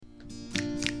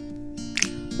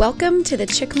Welcome to the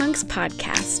Chickmonks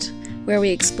Podcast, where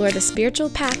we explore the spiritual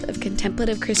path of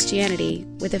contemplative Christianity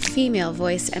with a female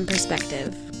voice and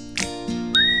perspective.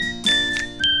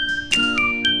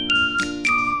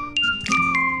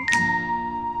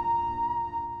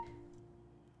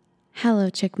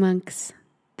 Hello, Chickmonks.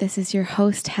 This is your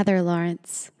host, Heather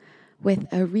Lawrence, with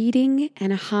a reading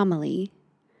and a homily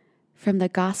from the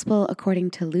Gospel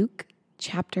according to Luke,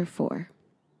 chapter 4.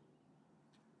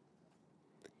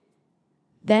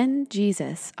 Then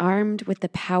Jesus, armed with the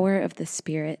power of the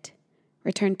Spirit,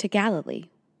 returned to Galilee,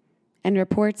 and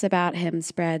reports about him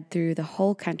spread through the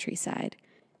whole countryside.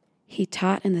 He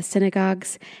taught in the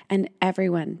synagogues, and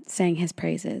everyone sang his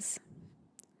praises.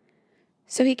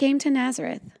 So he came to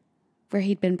Nazareth, where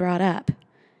he'd been brought up,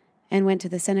 and went to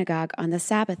the synagogue on the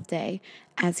Sabbath day,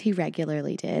 as he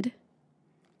regularly did.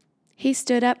 He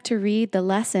stood up to read the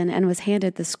lesson and was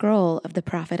handed the scroll of the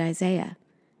prophet Isaiah.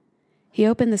 He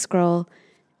opened the scroll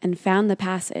and found the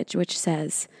passage which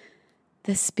says,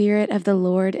 "The Spirit of the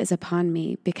Lord is upon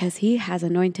me, because he has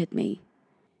anointed me.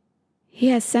 He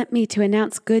has sent me to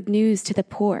announce good news to the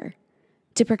poor,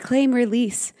 to proclaim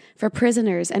release for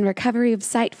prisoners and recovery of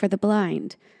sight for the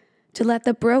blind, to let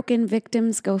the broken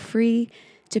victims go free,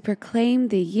 to proclaim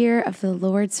the year of the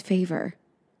Lord's favor."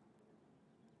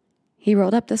 He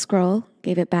rolled up the scroll,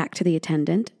 gave it back to the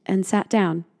attendant, and sat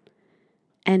down.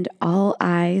 And all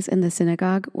eyes in the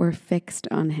synagogue were fixed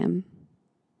on him.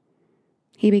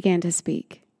 He began to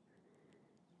speak.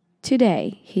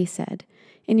 "Today," he said,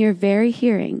 "in your very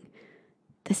hearing,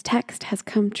 this text has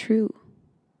come true."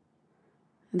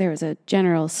 There was a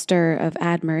general stir of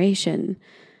admiration.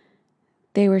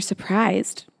 They were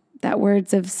surprised that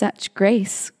words of such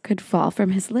grace could fall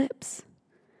from his lips.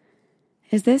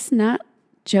 "Is this not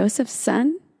Joseph's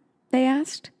son?" they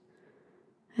asked.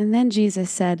 And then Jesus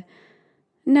said,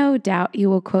 "No doubt you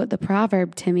will quote the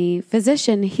proverb to me,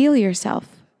 'Physician, heal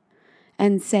yourself,'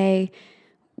 and say,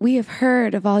 'We have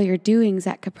heard of all your doings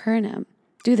at Capernaum.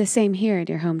 Do the same here in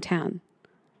your hometown.'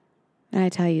 And I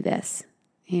tell you this,"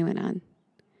 he went on,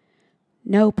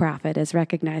 "no prophet is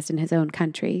recognized in his own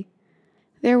country.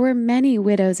 There were many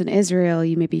widows in Israel,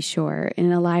 you may be sure,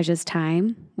 in Elijah's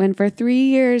time, when for 3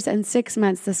 years and 6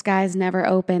 months the skies never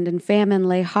opened and famine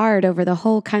lay hard over the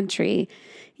whole country.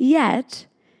 Yet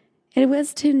it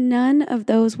was to none of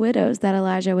those widows that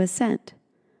Elijah was sent,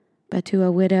 but to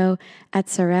a widow at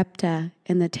Sarepta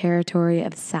in the territory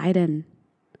of Sidon.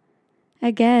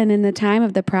 Again, in the time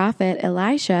of the prophet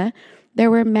Elisha,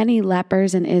 there were many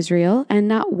lepers in Israel, and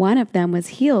not one of them was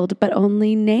healed, but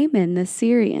only Naaman the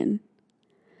Syrian."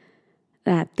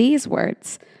 At these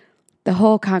words, the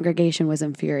whole congregation was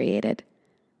infuriated.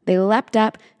 They leapt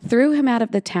up, threw him out of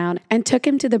the town, and took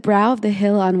him to the brow of the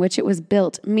hill on which it was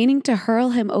built, meaning to hurl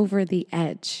him over the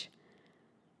edge.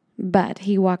 But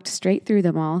he walked straight through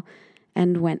them all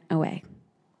and went away.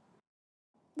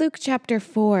 Luke chapter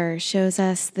 4 shows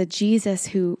us the Jesus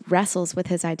who wrestles with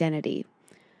his identity,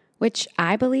 which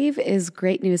I believe is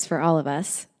great news for all of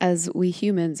us, as we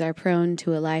humans are prone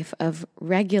to a life of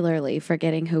regularly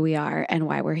forgetting who we are and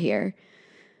why we're here.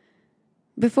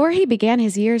 Before he began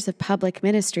his years of public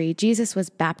ministry, Jesus was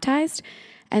baptized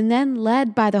and then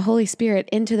led by the Holy Spirit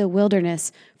into the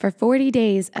wilderness for 40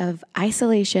 days of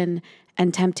isolation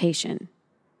and temptation.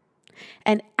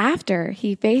 And after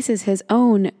he faces his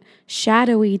own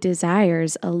shadowy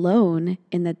desires alone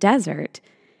in the desert,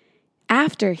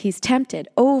 after he's tempted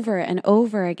over and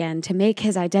over again to make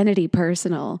his identity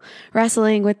personal,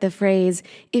 wrestling with the phrase,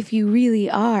 "If you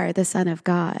really are the Son of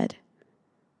God,"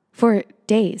 for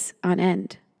days on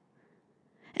end.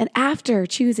 And after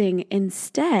choosing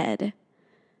instead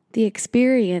the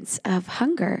experience of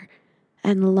hunger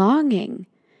and longing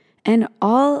and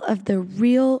all of the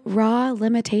real raw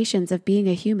limitations of being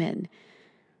a human,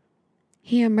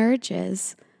 he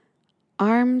emerges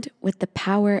armed with the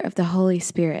power of the Holy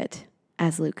Spirit,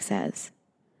 as Luke says.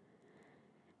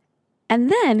 And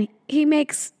then he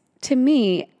makes, to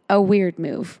me, a weird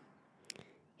move.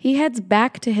 He heads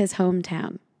back to his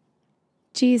hometown.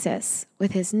 Jesus,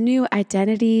 with his new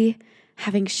identity,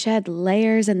 having shed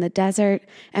layers in the desert,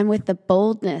 and with the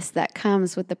boldness that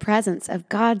comes with the presence of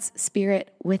God's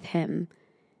Spirit with him,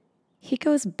 he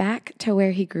goes back to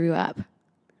where he grew up.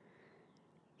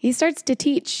 He starts to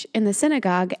teach in the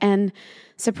synagogue, and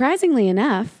surprisingly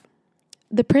enough,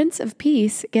 the Prince of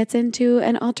Peace gets into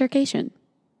an altercation.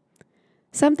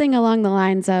 Something along the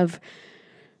lines of,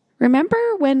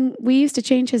 "Remember when we used to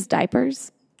change his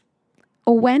diapers?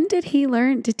 When did he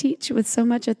learn to teach with so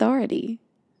much authority?"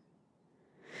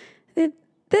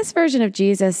 This version of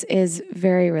Jesus is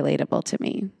very relatable to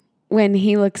me when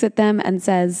he looks at them and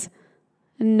says,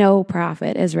 "No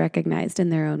prophet is recognized in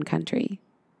their own country."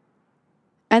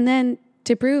 And then,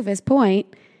 to prove his point,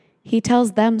 he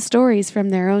tells them stories from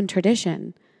their own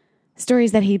tradition,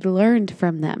 stories that he'd learned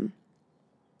from them.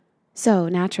 So,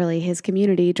 naturally, his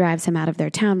community drives him out of their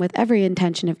town with every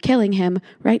intention of killing him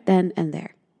right then and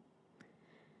there.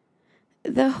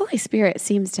 The Holy Spirit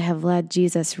seems to have led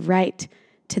Jesus right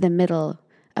to the middle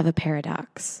of a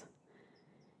paradox.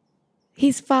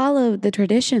 He's followed the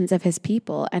traditions of his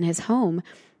people and his home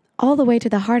all the way to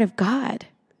the heart of God,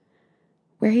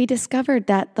 where he discovered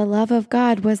that the love of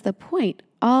God was the point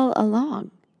all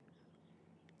along.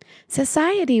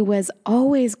 Society was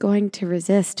always going to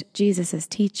resist Jesus'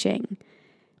 teaching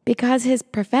because his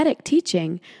prophetic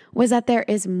teaching was that there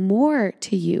is more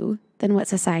to you than what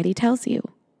society tells you.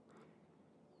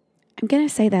 I'm going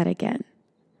to say that again.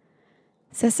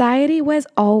 Society was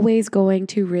always going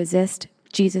to resist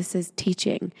Jesus'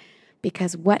 teaching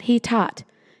because what he taught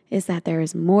is that there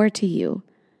is more to you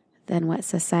than what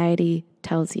society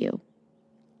tells you.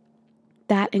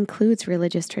 That includes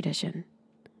religious tradition.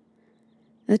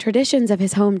 The traditions of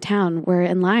his hometown were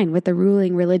in line with the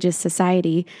ruling religious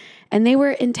society, and they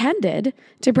were intended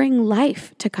to bring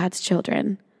life to God's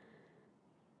children.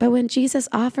 But when Jesus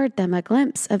offered them a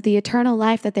glimpse of the eternal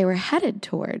life that they were headed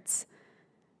towards,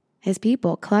 his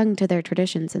people clung to their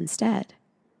traditions instead.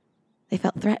 They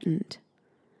felt threatened.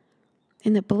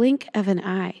 In the blink of an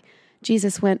eye,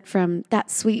 Jesus went from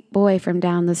that sweet boy from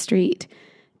down the street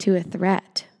to a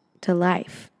threat to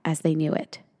life as they knew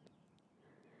it.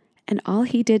 And all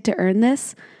he did to earn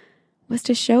this was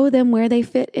to show them where they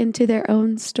fit into their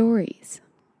own stories.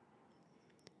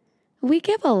 We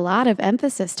give a lot of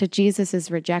emphasis to Jesus'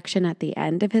 rejection at the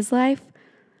end of his life.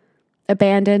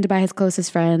 Abandoned by his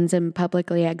closest friends and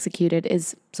publicly executed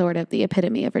is sort of the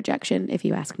epitome of rejection, if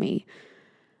you ask me.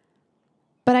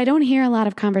 But I don't hear a lot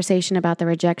of conversation about the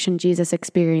rejection Jesus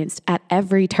experienced at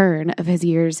every turn of his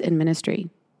years in ministry.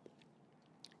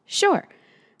 Sure,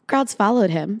 crowds followed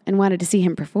him and wanted to see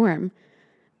him perform,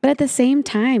 but at the same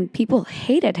time, people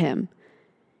hated him.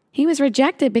 He was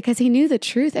rejected because he knew the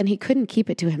truth and he couldn't keep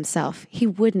it to himself. He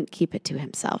wouldn't keep it to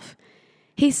himself.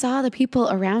 He saw the people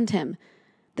around him,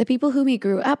 the people whom he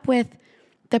grew up with,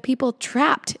 the people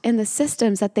trapped in the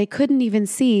systems that they couldn't even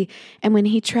see, and when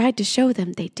he tried to show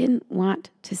them, they didn't want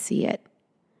to see it.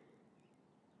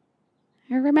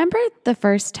 I remember the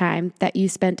first time that you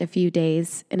spent a few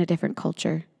days in a different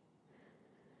culture.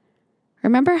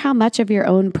 Remember how much of your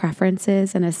own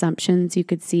preferences and assumptions you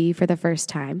could see for the first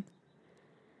time?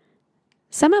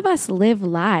 Some of us live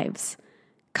lives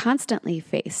constantly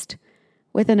faced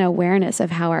with an awareness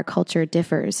of how our culture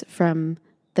differs from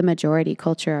the majority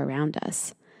culture around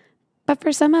us. But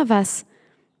for some of us,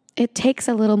 it takes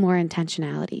a little more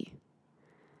intentionality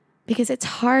because it's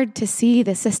hard to see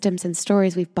the systems and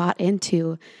stories we've bought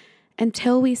into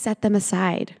until we set them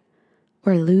aside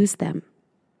or lose them.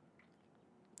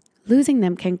 Losing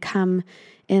them can come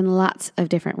in lots of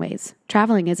different ways.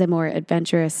 Traveling is a more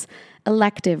adventurous,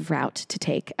 elective route to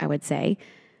take, I would say.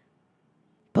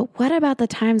 But what about the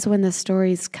times when the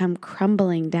stories come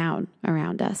crumbling down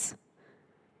around us?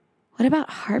 What about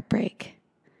heartbreak?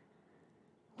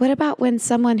 What about when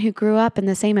someone who grew up in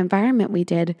the same environment we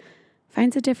did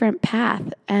finds a different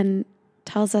path and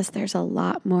tells us there's a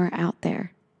lot more out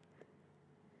there?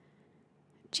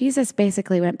 Jesus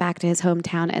basically went back to his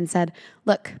hometown and said,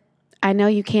 "Look, I know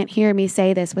you can't hear me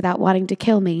say this without wanting to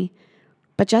kill me,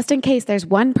 but just in case there's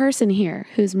one person here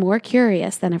who's more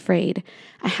curious than afraid,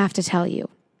 I have to tell you,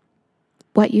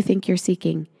 what you think you're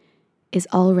seeking is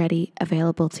already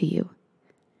available to you,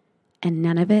 and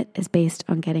none of it is based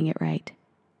on getting it right."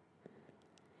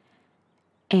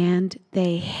 And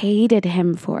they hated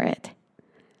him for it.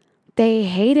 They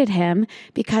hated him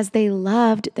because they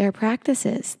loved their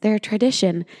practices, their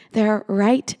tradition, their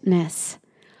rightness,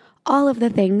 all of the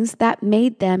things that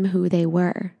made them who they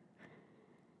were.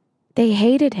 They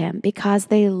hated him because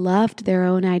they loved their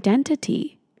own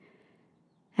identity.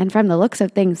 And from the looks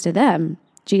of things to them,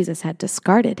 Jesus had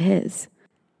discarded his.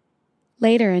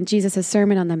 Later in Jesus'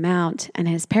 Sermon on the Mount and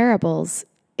his parables,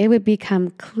 it would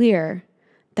become clear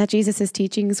that Jesus'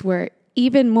 teachings were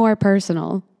even more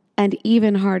personal and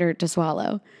even harder to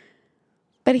swallow.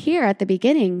 But here at the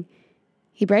beginning,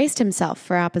 he braced himself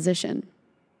for opposition,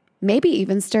 maybe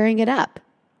even stirring it up,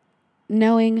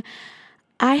 knowing,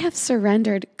 I have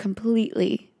surrendered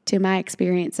completely to my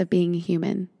experience of being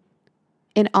human,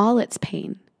 in all its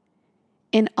pain,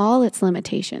 in all its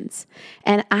limitations,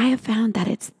 and I have found that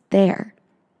it's there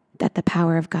that the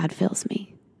power of God fills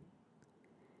me.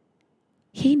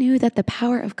 He knew that the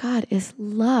power of God is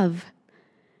love.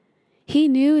 He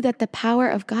knew that the power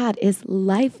of God is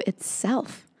life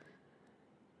itself.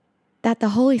 That the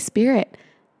Holy Spirit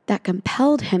that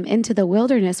compelled him into the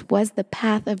wilderness was the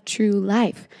path of true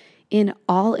life in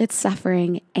all its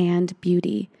suffering and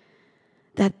beauty.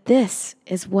 That this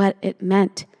is what it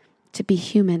meant to be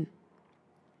human.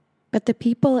 But the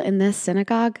people in this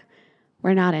synagogue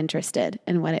were not interested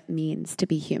in what it means to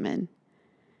be human.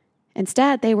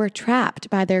 Instead, they were trapped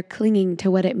by their clinging to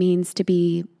what it means to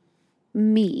be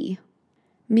me.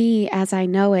 Me as I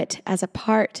know it, as a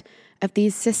part of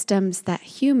these systems that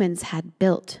humans had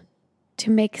built to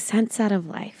make sense out of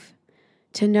life,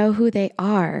 to know who they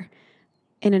are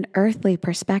in an earthly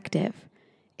perspective,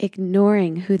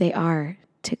 ignoring who they are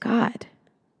to God.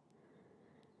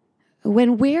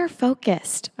 When we're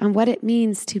focused on what it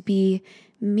means to be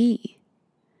me,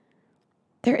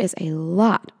 there is a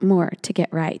lot more to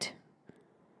get right.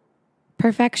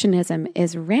 Perfectionism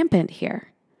is rampant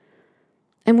here.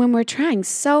 And when we're trying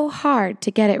so hard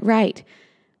to get it right,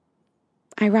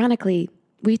 ironically,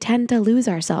 we tend to lose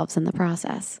ourselves in the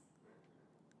process.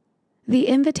 The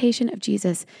invitation of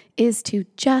Jesus is to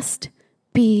just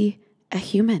be a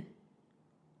human.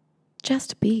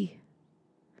 Just be.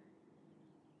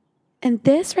 And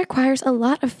this requires a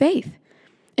lot of faith.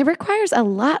 It requires a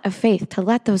lot of faith to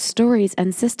let those stories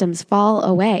and systems fall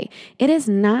away. It is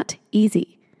not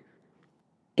easy.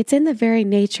 It's in the very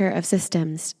nature of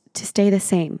systems to stay the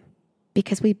same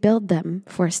because we build them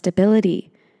for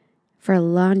stability, for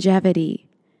longevity,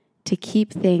 to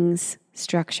keep things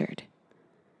structured.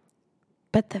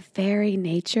 But the very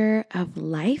nature of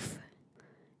life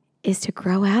is to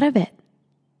grow out of it,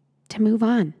 to move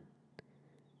on.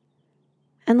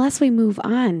 Unless we move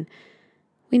on,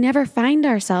 we never find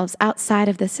ourselves outside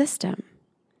of the system.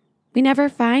 We never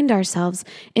find ourselves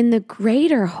in the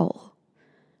greater whole.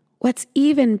 What's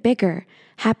even bigger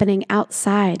happening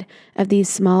outside of these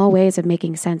small ways of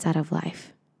making sense out of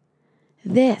life.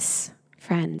 This,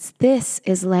 friends, this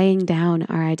is laying down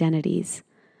our identities.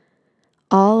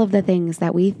 All of the things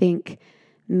that we think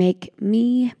make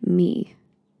me, me.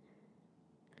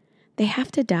 They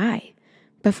have to die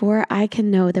before I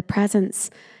can know the presence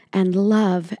and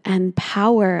love and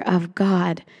power of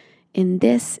God in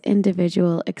this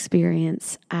individual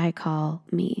experience I call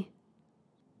me.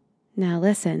 Now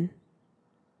listen,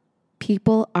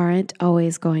 people aren't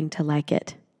always going to like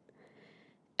it,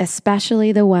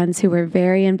 especially the ones who were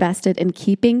very invested in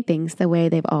keeping things the way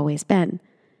they've always been.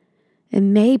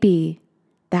 And maybe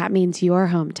that means your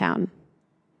hometown.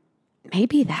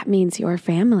 Maybe that means your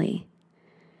family.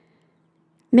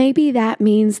 Maybe that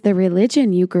means the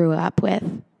religion you grew up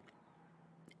with,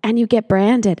 and you get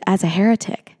branded as a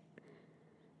heretic.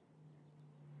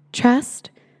 Trust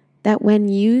that when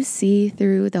you see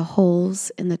through the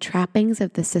holes in the trappings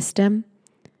of the system,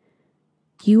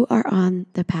 you are on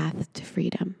the path to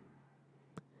freedom.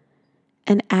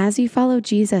 And as you follow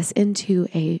Jesus into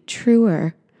a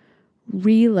truer,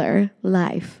 realer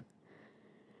life,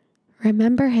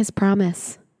 remember his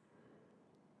promise.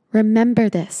 Remember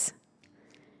this.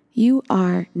 You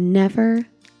are never,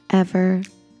 ever,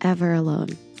 ever alone.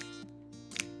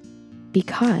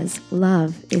 Because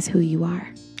love is who you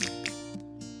are.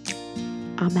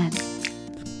 Amen.